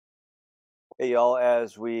Hey, y'all,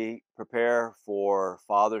 as we prepare for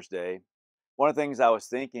Father's Day, one of the things I was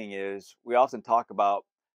thinking is we often talk about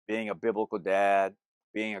being a biblical dad,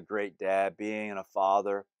 being a great dad, being a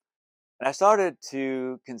father. And I started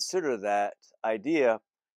to consider that idea.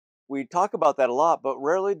 We talk about that a lot, but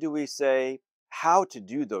rarely do we say how to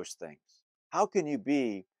do those things. How can you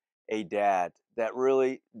be a dad that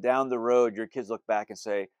really down the road your kids look back and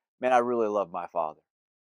say, man, I really love my father?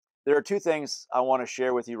 There are two things I want to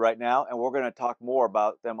share with you right now, and we're going to talk more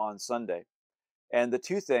about them on Sunday. And the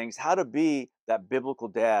two things, how to be that biblical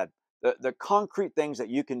dad, the concrete things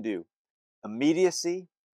that you can do, immediacy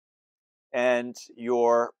and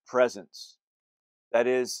your presence. That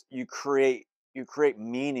is, you create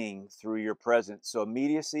meaning through your presence. So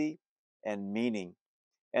immediacy and meaning.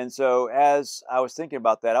 And so as I was thinking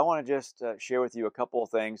about that, I want to just share with you a couple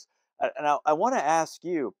of things. And I want to ask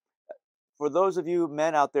you, for those of you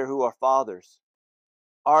men out there who are fathers,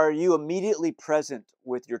 are you immediately present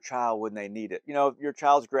with your child when they need it? If your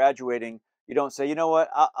child's graduating, you don't say, you know what,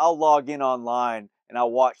 I'll log in online and I'll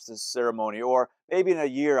watch this ceremony, or maybe in a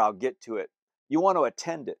year I'll get to it. You want to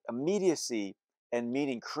attend it. Immediacy and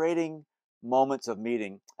meeting, creating moments of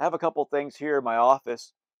meeting. I have a couple things here in my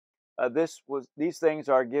office. These things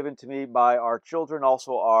are given to me by our children,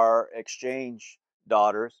 also our exchange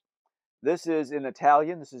daughters. This is in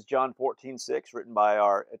Italian. This is John 14:6, written by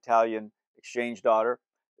our Italian exchange daughter.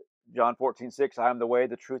 John 14:6, I am the way,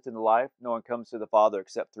 the truth, and the life. No one comes to the Father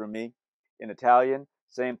except through me. In Italian,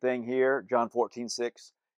 same thing here, John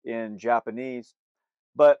 14:6 in Japanese.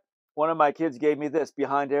 But one of my kids gave me this: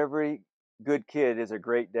 behind every good kid is a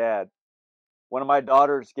great dad. One of my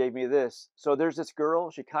daughters gave me this. So there's this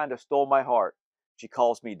girl, she kind of stole my heart. She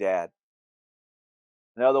calls me dad.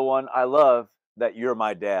 Another one, I love that you're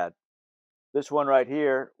my dad. This one right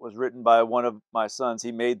here was written by one of my sons.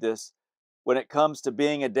 He made this. When it comes to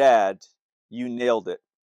being a dad, you nailed it.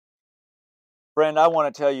 Friend, I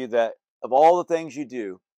want to tell you that of all the things you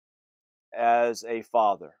do as a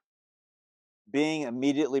father, being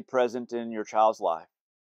immediately present in your child's life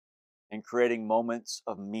and creating moments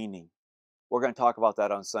of meaning. We're going to talk about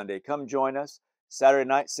that on Sunday. Come join us Saturday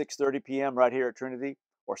night, 6:30 p.m. right here at Trinity,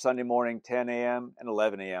 or Sunday morning, 10 a.m. and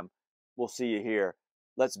 11 a.m. We'll see you here.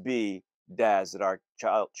 Let's be dads that our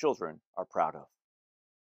children are proud of.